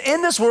 Jesus says,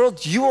 in this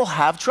world, you will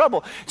have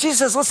trouble. Jesus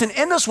says, listen,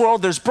 in this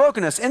world, there's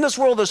brokenness. In this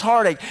world, there's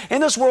heartache.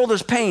 In this world,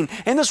 there's pain.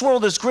 In this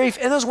world, there's grief.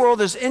 In this world,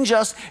 there's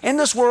injustice. In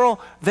this world,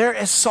 there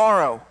is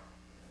sorrow.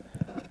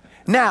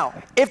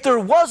 Now, if there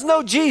was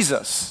no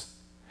Jesus,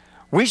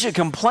 we should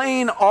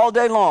complain all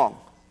day long.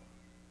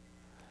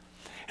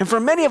 And for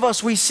many of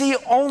us, we see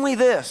only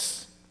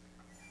this.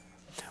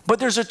 But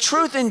there's a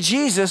truth in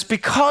Jesus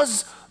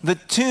because the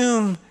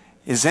tomb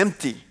is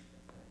empty.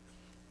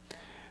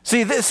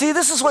 See, this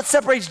is what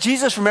separates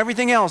Jesus from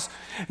everything else.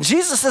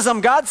 Jesus says,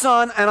 I'm God's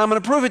son, and I'm going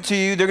to prove it to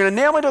you. They're going to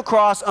nail me to a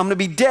cross. I'm going to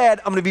be dead.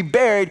 I'm going to be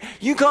buried.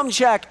 You come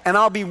check, and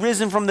I'll be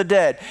risen from the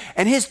dead.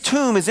 And his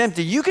tomb is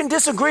empty. You can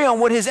disagree on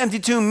what his empty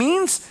tomb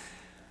means,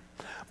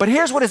 but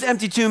here's what his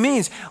empty tomb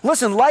means.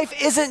 Listen, life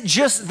isn't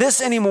just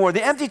this anymore.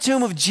 The empty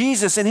tomb of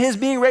Jesus and his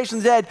being raised from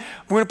the dead,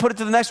 we're going to put it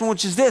to the next one,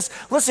 which is this.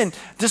 Listen,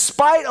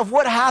 despite of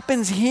what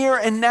happens here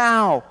and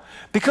now,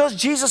 because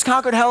Jesus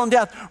conquered hell and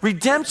death,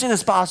 redemption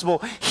is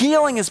possible,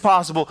 healing is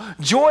possible,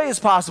 joy is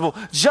possible,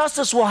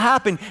 justice will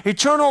happen,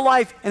 eternal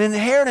life and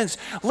inheritance.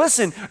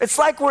 Listen, it's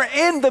like we're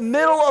in the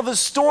middle of a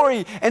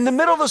story, and the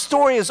middle of the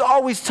story is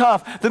always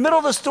tough. The middle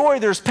of the story,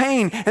 there's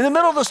pain. In the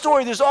middle of the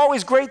story, there's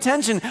always great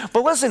tension.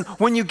 But listen,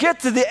 when you get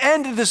to the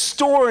end of the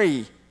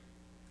story,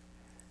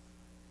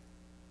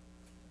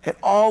 it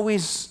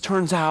always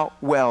turns out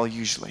well,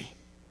 usually.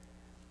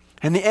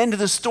 And the end of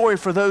the story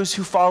for those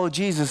who follow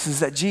Jesus is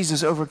that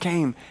Jesus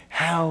overcame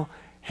hell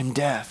and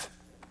death.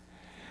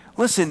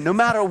 Listen, no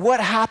matter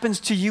what happens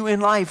to you in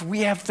life,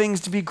 we have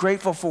things to be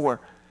grateful for.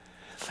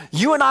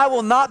 You and I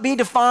will not be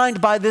defined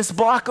by this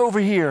block over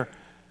here.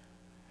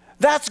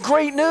 That's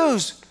great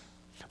news.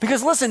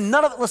 Because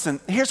listen,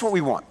 here's what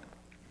we want.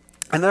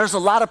 And there's a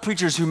lot of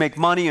preachers who make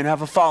money and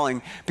have a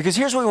following, because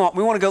here's what we want.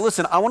 We want to go,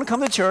 listen, I want to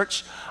come to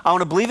church. I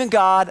want to believe in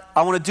God.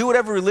 I want to do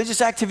whatever religious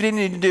activity I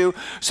need to do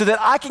so that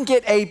I can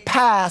get a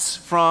pass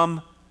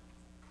from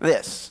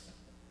this.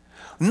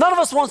 None of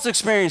us wants to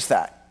experience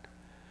that.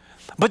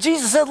 But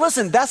Jesus said,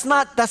 listen, that's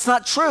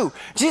not true.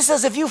 Jesus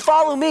says, if you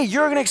follow me,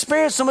 you're going to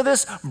experience some of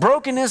this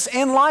brokenness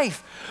in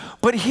life.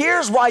 But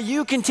here's why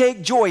you can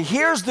take joy.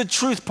 Here's the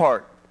truth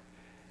part.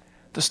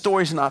 The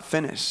story's not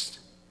finished.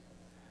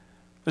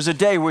 There's a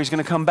day where he's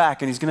going to come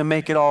back and he's going to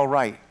make it all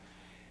right.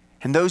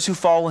 And those who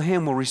follow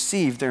him will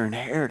receive their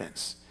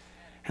inheritance.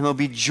 And there'll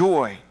be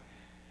joy.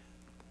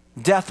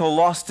 Death will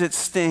lost its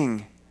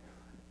sting.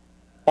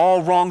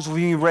 All wrongs will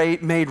be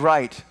made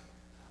right.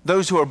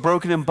 Those who are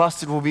broken and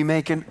busted will be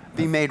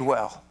made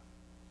well.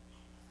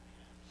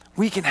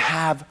 We can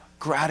have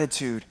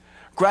gratitude.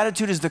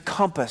 Gratitude is the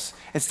compass.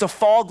 It's the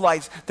fog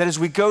lights that as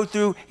we go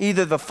through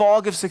either the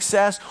fog of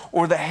success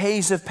or the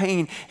haze of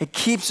pain, it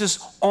keeps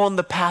us on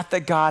the path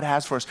that God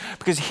has for us.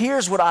 Because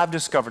here's what I've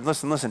discovered.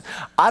 Listen.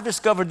 I've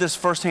discovered this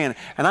firsthand,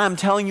 and I'm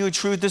telling you a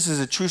truth. This is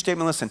a true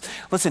statement.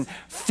 Listen.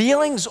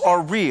 Feelings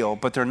are real,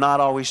 but they're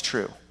not always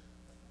true.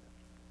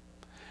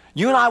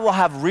 You and I will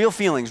have real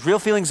feelings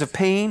of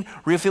pain,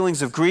 real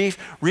feelings of grief,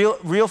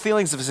 real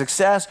feelings of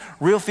success,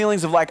 real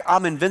feelings of like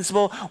I'm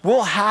invincible.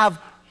 We'll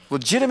have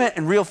legitimate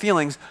and real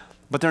feelings,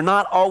 but they're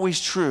not always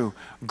true.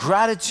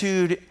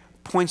 Gratitude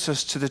points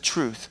us to the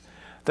truth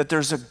that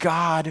there's a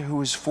God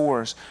who is for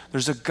us.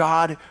 There's a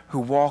God who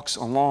walks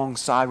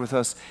alongside with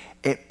us.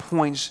 It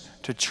points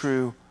to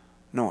true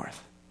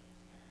north.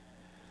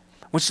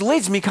 Which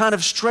leads me kind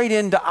of straight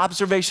into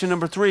observation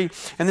number 3.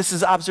 And this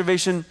is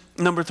observation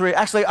number 3.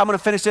 Actually, I'm going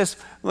to finish this.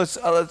 Let's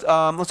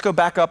go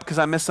back up because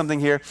I missed something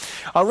here.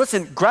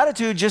 Listen,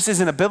 gratitude just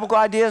isn't a biblical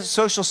idea.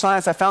 Social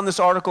science, I found this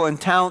article in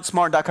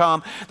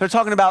talentsmart.com. They're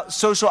talking about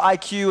social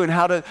IQ and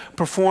how to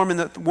perform in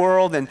the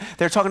world. And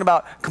they're talking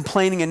about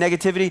complaining and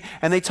negativity.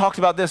 And they talked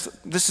about this.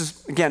 This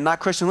is, again,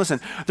 not Christian. Listen,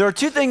 there are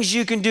 2 things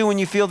you can do when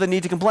you feel the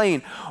need to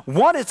complain.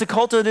 One is to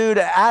cultivate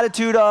an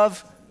attitude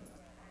of,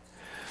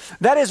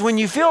 that is, when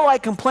you feel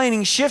like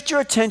complaining, shift your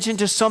attention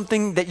to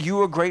something that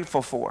you are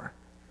grateful for.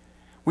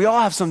 We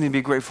all have something to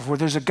be grateful for.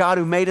 There's a God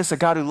who made us, a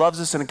God who loves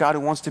us, and a God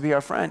who wants to be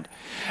our friend.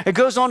 It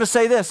goes on to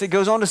say this. It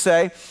goes on to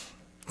say,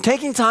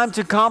 taking time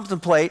to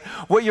contemplate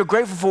what you're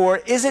grateful for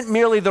isn't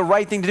merely the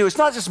right thing to do. It's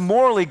not just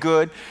morally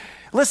good.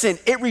 Listen,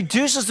 it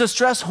reduces the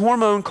stress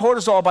hormone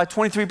cortisol by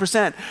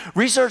 23%.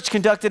 Research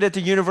conducted at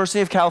the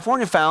University of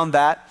California found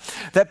that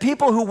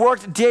people who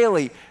worked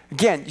daily,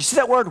 again, you see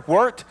that word,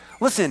 worked?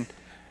 Listen,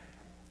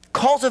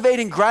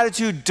 Cultivating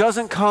gratitude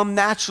doesn't come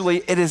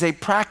naturally. It is a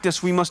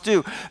practice we must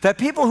do. That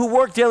people who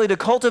work daily to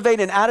cultivate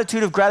an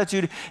attitude of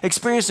gratitude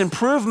experience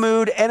improved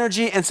mood,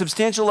 energy, and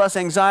substantial less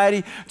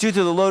anxiety due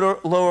to the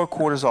lower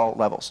cortisol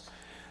levels.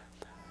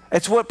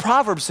 It's what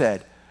Proverbs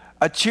said.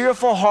 A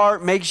cheerful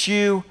heart makes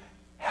you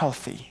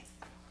healthy.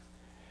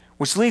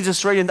 Which leads us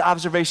straight into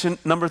observation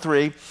number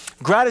 3.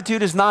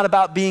 Gratitude is not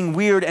about being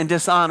weird and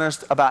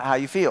dishonest about how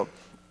you feel.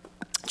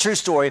 True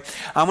story.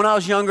 When I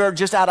was younger,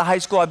 just out of high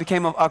school, I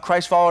became a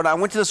Christ follower, and I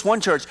went to this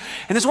one church.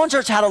 And this one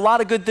church had a lot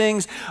of good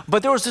things,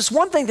 but there was this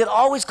one thing that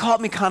always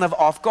caught me kind of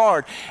off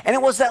guard. And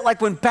it was that, like,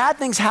 when bad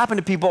things happen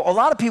to people, a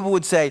lot of people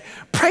would say,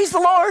 "Praise the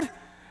Lord."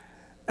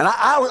 And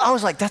I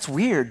was like, that's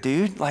weird,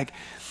 dude. Like,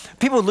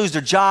 people would lose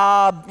their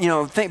job, you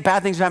know,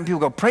 bad things happen, people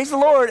go, "Praise the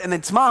Lord," and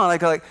they'd smile.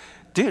 Like,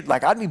 dude,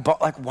 like, I'd be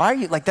like, why are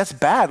you, like, that's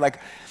bad. Like,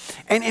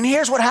 and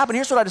here's what happened.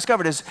 Here's what I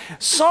discovered is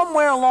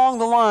somewhere along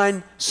the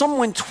line,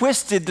 someone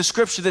twisted the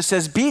scripture that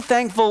says, be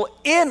thankful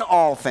in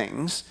all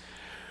things,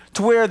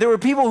 to where there were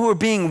people who were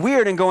being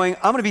weird and going,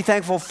 I'm going to be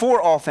thankful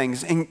for all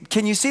things. And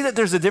can you see that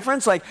there's a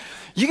difference? Like,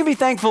 you can be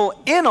thankful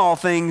in all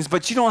things,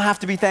 but you don't have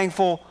to be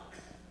thankful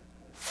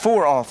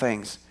for all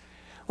things.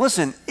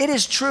 Listen, it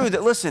is true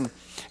that, listen,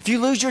 if you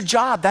lose your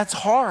job, that's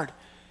hard.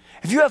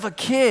 If you have a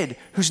kid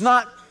who's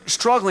not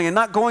struggling and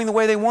not going the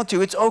way they want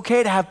to, it's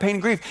okay to have pain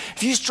and grief.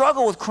 If you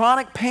struggle with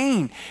chronic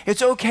pain,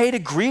 it's okay to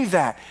grieve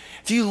that.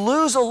 If you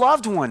lose a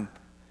loved one,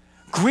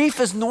 grief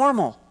is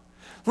normal.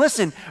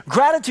 Listen,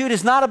 gratitude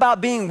is not about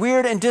being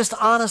weird and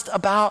dishonest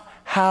about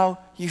how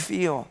you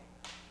feel.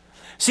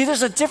 See,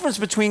 there's a difference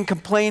between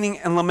complaining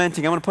and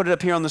lamenting. I'm going to put it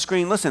up here on the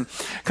screen. Listen,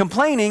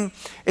 complaining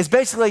is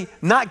basically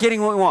not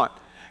getting what we want.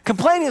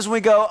 Complaining is when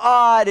we go,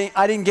 I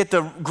didn't get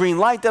the green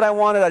light that I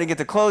wanted. I didn't get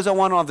the clothes I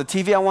wanted. I don't have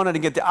the TV I wanted. I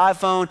didn't get the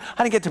iPhone.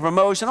 I didn't get the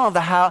promotion. I don't have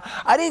the house.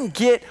 I didn't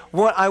get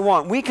what I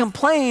want. We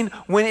complain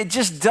when it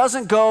just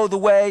doesn't go the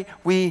way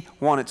we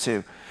want it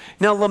to.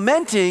 Now,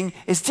 lamenting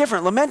is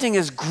different. Lamenting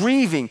is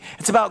grieving.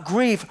 It's about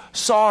grief,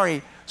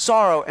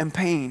 sorrow, and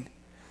pain.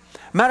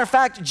 Matter of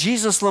fact,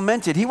 Jesus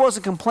lamented. He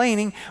wasn't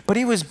complaining, but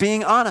he was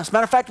being honest.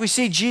 Matter of fact, we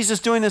see Jesus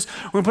doing this.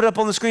 We're going to put it up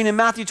on the screen in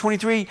Matthew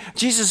 23.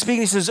 Jesus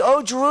speaking, he says,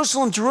 "Oh,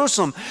 Jerusalem,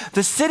 Jerusalem,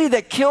 the city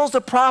that kills the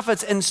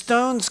prophets and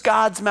stones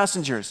God's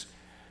messengers."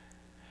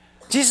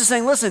 Jesus is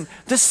saying, listen,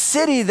 this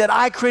city that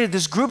I created,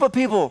 this group of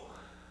people,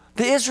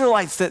 the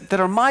Israelites that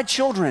are my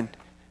children,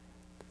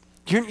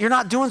 you're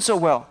not doing so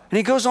well. And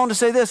he goes on to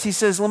say this. He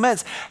says,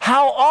 laments,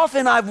 "How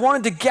often I've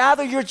wanted to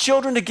gather your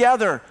children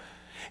together."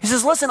 He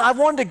says, listen, I've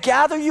wanted to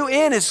gather you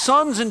in as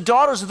sons and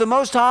daughters of the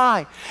Most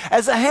High,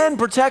 as a hen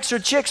protects her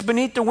chicks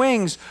beneath the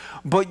wings,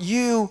 but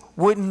you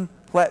wouldn't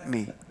let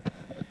me.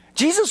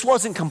 Jesus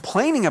wasn't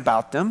complaining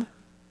about them.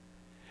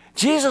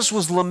 Jesus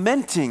was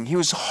lamenting. He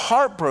was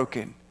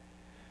heartbroken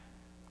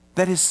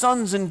that his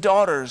sons and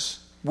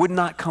daughters would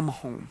not come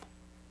home.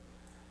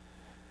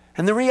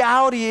 And the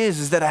reality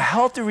is that a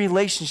healthy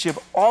relationship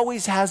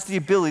always has the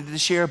ability to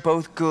share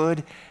both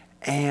good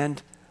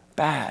and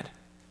bad.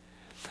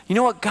 You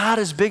know what? God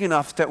is big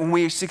enough that when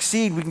we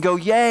succeed, we can go,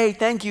 yay,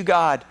 thank you,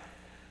 God.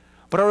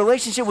 But our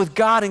relationship with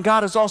God and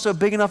God is also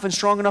big enough and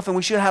strong enough, and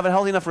we should have a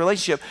healthy enough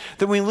relationship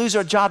that when we lose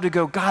our job to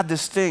go, God,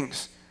 this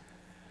stinks.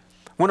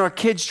 When our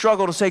kids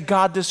struggle, to say,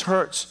 God, this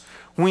hurts.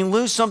 When we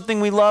lose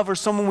something we love or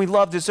someone we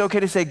loved, it's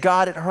okay to say,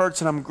 God, it hurts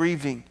and I'm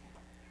grieving.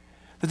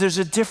 That there's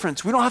a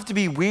difference. We don't have to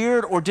be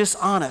weird or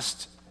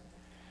dishonest.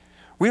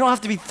 We don't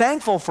have to be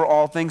thankful for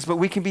all things, but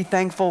we can be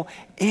thankful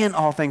in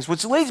all things.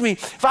 Which leads me,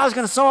 if I was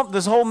going to sum up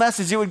this whole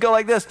message, it would go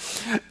like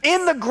this.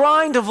 In the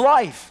grind of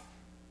life,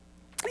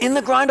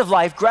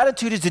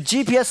 gratitude is the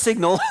GPS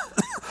signal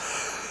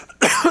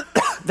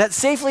that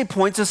safely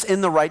points us in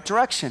the right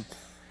direction.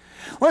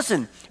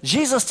 Listen,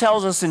 Jesus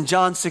tells us in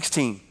John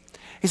 16,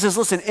 he says,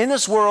 listen, in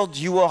this world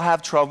you will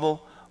have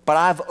trouble, but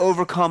I've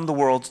overcome the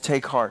world.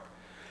 Take heart.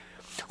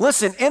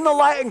 Listen, in the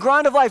light and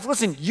grind of life,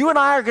 listen, you and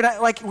I are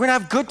we're gonna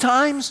have good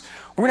times,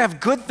 we're gonna have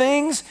good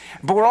things,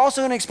 but we're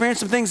also gonna experience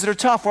some things that are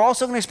tough. We're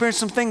also gonna experience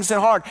some things that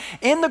are hard.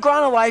 In the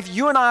grind of life,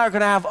 you and I are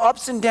gonna have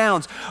ups and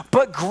downs,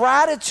 but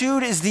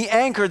gratitude is the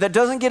anchor that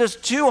doesn't get us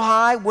too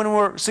high when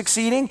we're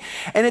succeeding,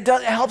 and it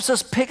helps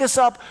us pick us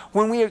up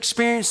when we're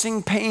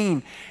experiencing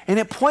pain. And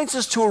it points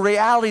us to a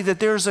reality that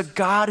there's a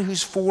God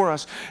who's for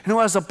us and who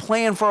has a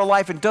plan for our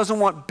life and doesn't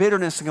want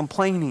bitterness and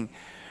complaining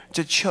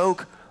to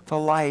choke the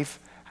life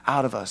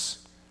out of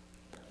us.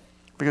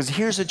 Because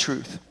here's the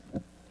truth.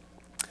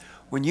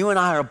 When you and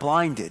I are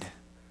blinded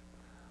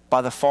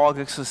by the fog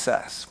of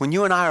success, when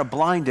you and I are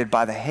blinded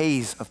by the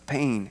haze of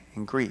pain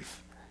and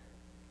grief,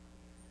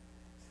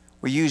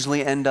 we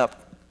usually end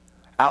up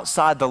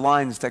outside the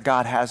lines that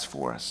God has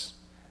for us.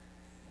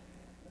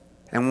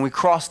 And when we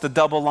cross the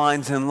double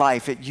lines in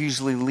life, it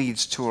usually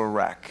leads to a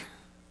wreck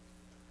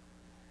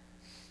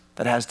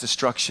that has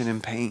destruction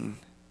and pain.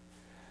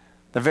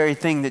 The very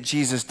thing that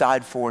Jesus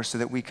died for so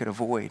that we could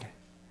avoid,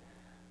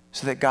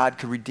 so that God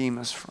could redeem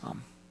us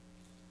from.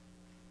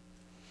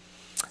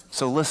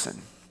 So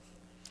listen,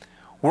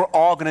 we're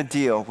all going to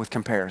deal with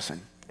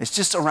comparison. It's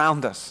just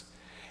around us.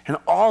 And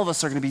all of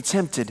us are going to be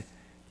tempted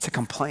to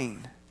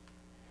complain.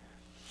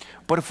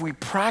 But if we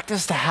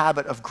practice the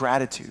habit of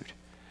gratitude,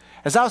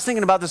 as I was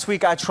thinking about this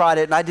week, I tried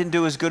it and I didn't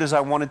do as good as I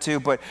wanted to,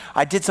 but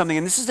I did something.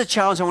 And this is the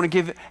challenge I want to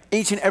give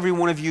each and every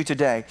one of you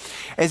today,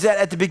 is that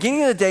at the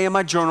beginning of the day in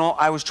my journal,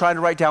 I was trying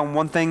to write down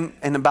one thing,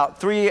 and about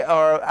 3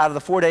 out of the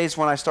 4 days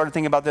when I started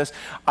thinking about this,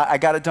 I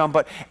got it done.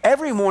 But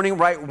every morning,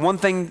 write one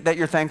thing that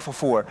you're thankful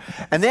for.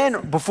 And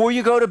then before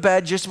you go to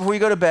bed, just before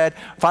you go to bed,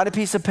 find a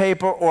piece of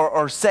paper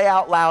or say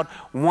out loud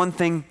one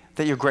thing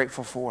that you're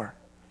grateful for.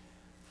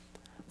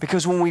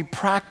 Because when we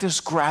practice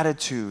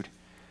gratitude,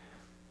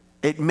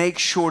 it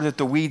makes sure that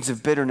the weeds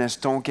of bitterness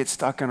don't get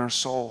stuck in our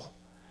soul.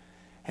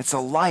 It's a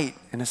light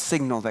and a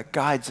signal that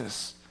guides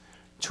us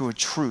to a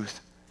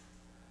truth,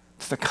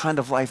 to the kind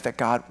of life that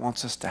God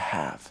wants us to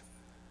have,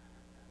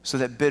 so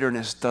that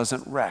bitterness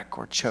doesn't wreck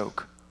or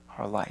choke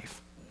our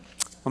life.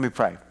 Let me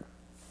pray.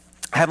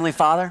 Heavenly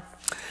Father,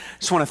 I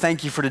just want to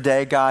thank you for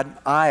today, God.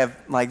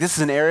 This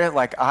is an area,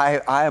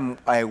 I am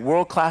a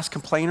world-class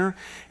complainer,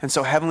 and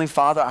so Heavenly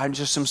Father, I'm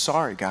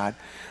sorry, God.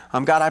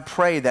 God, I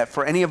pray that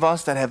for any of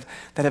us that have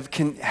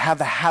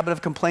the habit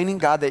of complaining,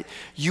 God, that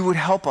you would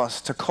help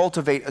us to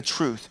cultivate a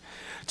truth,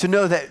 to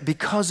know that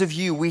because of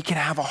you, we can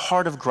have a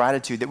heart of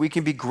gratitude, that we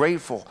can be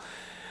grateful,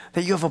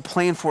 that you have a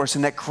plan for us,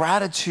 and that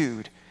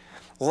gratitude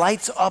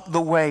lights up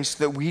the way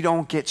so that we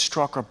don't get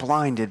struck or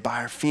blinded by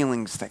our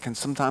feelings that can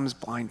sometimes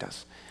blind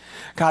us.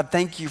 God,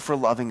 thank you for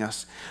loving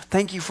us.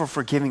 Thank you for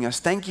forgiving us.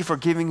 Thank you for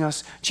giving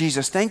us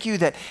Jesus. Thank you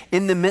that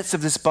in the midst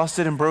of this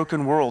busted and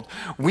broken world,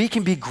 we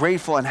can be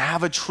grateful and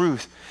have a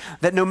truth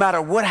that no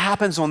matter what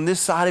happens on this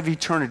side of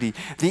eternity,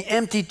 the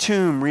empty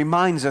tomb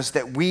reminds us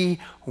that we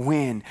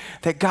win.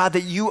 That God,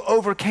 that you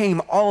overcame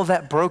all of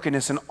that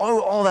brokenness and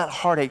all that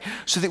heartache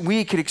so that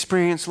we could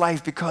experience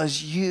life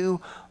because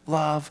you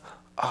love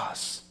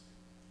us.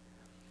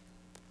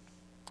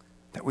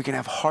 That we can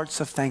have hearts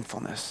of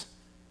thankfulness.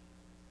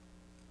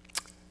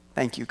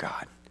 Thank you,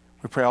 God.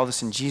 We pray all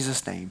this in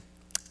Jesus' name.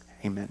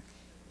 Amen.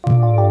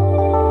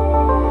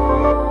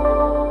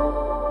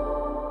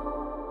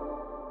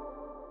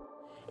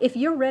 If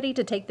you're ready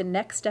to take the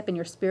next step in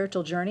your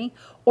spiritual journey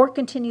or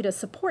continue to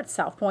support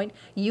SouthPoint,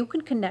 you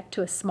can connect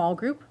to a small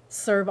group,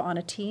 serve on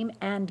a team,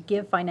 and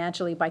give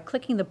financially by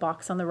clicking the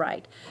box on the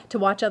right. To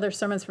watch other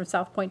sermons from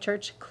SouthPoint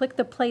Church, click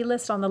the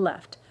playlist on the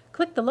left.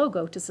 Click the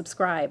logo to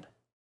subscribe.